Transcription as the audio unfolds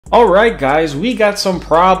Alright guys, we got some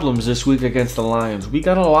problems this week against the Lions. We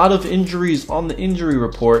got a lot of injuries on the injury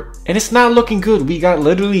report, and it's not looking good. We got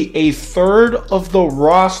literally a third of the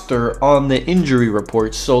roster on the injury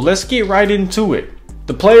report, so let's get right into it.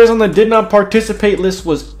 The players on the did not participate list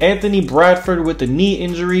was Anthony Bradford with a knee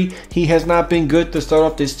injury. He has not been good to start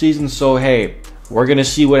off this season, so hey, we're going to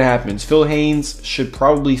see what happens. Phil Haynes should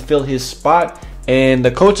probably fill his spot, and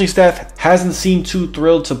the coaching staff hasn't seemed too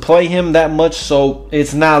thrilled to play him that much, so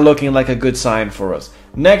it's not looking like a good sign for us.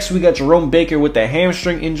 Next, we got Jerome Baker with a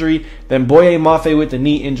hamstring injury, then Boye Mafe with a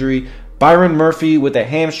knee injury, Byron Murphy with a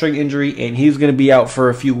hamstring injury, and he's going to be out for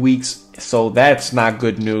a few weeks, so that's not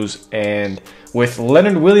good news. And with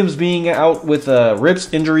Leonard Williams being out with a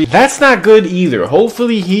ribs injury, that's not good either.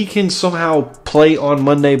 Hopefully he can somehow play on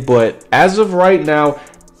Monday, but as of right now,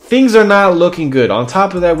 things are not looking good. On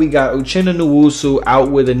top of that, we got Uchenna Nwosu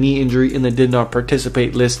out with a knee injury in the did not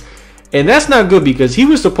participate list. And that's not good because he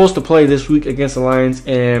was supposed to play this week against the Lions,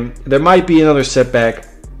 and there might be another setback.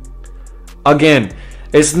 Again,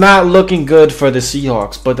 it's not looking good for the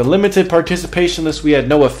Seahawks. But the limited participation list, we had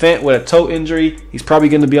Noah Fant with a toe injury. He's probably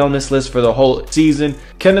going to be on this list for the whole season.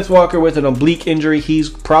 Kenneth Walker with an oblique injury. He's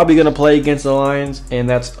probably going to play against the Lions, and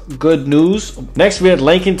that's good news. Next, we had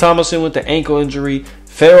Laken Tomlinson with the ankle injury,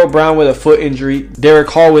 Pharaoh Brown with a foot injury, Derek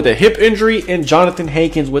Hall with a hip injury, and Jonathan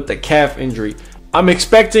Hankins with the calf injury. I'm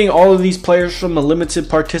expecting all of these players from the limited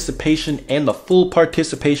participation and the full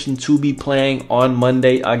participation to be playing on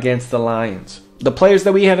Monday against the Lions. The players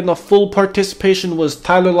that we had in the full participation was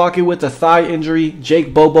Tyler Lockett with a thigh injury,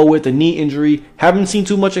 Jake Bobo with a knee injury. Haven't seen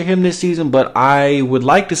too much of him this season, but I would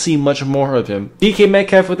like to see much more of him. DK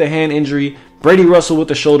Metcalf with a hand injury, Brady Russell with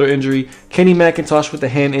a shoulder injury, Kenny McIntosh with a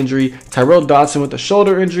hand injury, Tyrell Dodson with a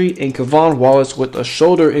shoulder injury, and Kevon Wallace with a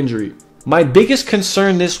shoulder injury. My biggest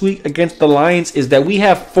concern this week against the Lions is that we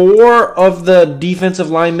have 4 of the defensive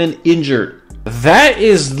linemen injured. That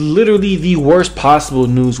is literally the worst possible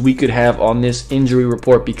news we could have on this injury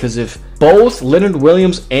report, because if both Leonard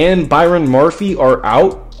Williams and Byron Murphy are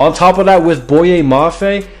out, on top of that with Boye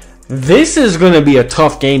Mafe, this is going to be a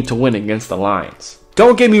tough game to win against the Lions.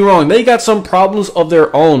 Don't get me wrong, they got some problems of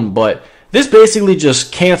their own, but this basically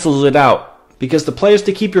just cancels it out. Because the players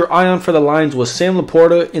to keep your eye on for the Lions was Sam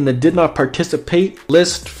Laporta in the did not participate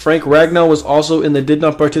list. Frank Ragnow was also in the did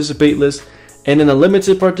not participate list. And in the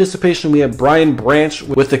limited participation, we have Brian Branch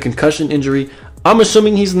with a concussion injury. I'm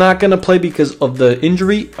assuming he's not going to play because of the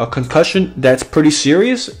injury, a concussion that's pretty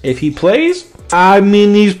serious. If he plays, I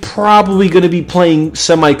mean, he's probably going to be playing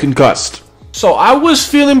semi-concussed. So I was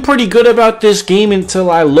feeling pretty good about this game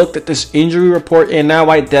until I looked at this injury report, and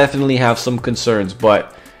now I definitely have some concerns.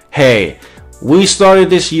 But hey, we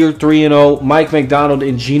started this year 3-0. Mike McDonald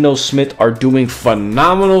and Geno Smith are doing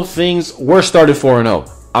phenomenal things. We're started 4-0.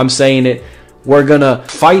 I'm saying it. We're going to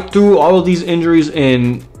fight through all of these injuries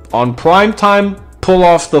and on prime time, pull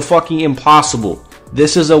off the fucking impossible.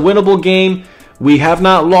 This is a winnable game. We have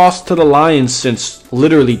not lost to the Lions since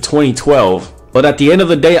literally 2012. But at the end of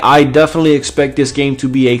the day, I definitely expect this game to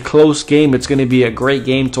be a close game. It's going to be a great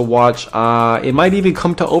game to watch. It might even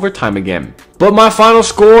come to overtime again. But my final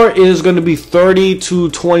score is going to be 30-23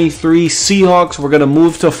 Seahawks. We're going to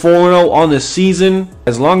move to 4-0 on the season.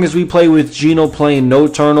 As long as we play with Geno playing no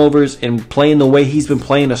turnovers and playing the way he's been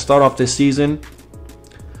playing to start off this season,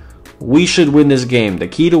 we should win this game. The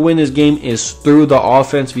key to win this game is through the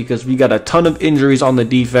offense, because we got a ton of injuries on the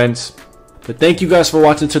defense. But thank you guys for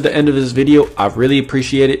watching to the end of this video. I really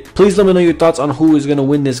appreciate it. Please let me know your thoughts on who is going to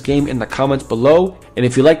win this game in the comments below. And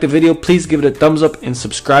if you like the video, please give it a thumbs up and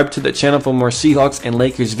subscribe to the channel for more Seahawks and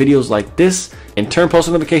Lakers videos like this. And turn post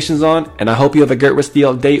notifications on. And I hope you have a great rest of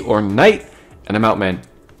the day or night. And I'm out, man.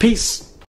 Peace.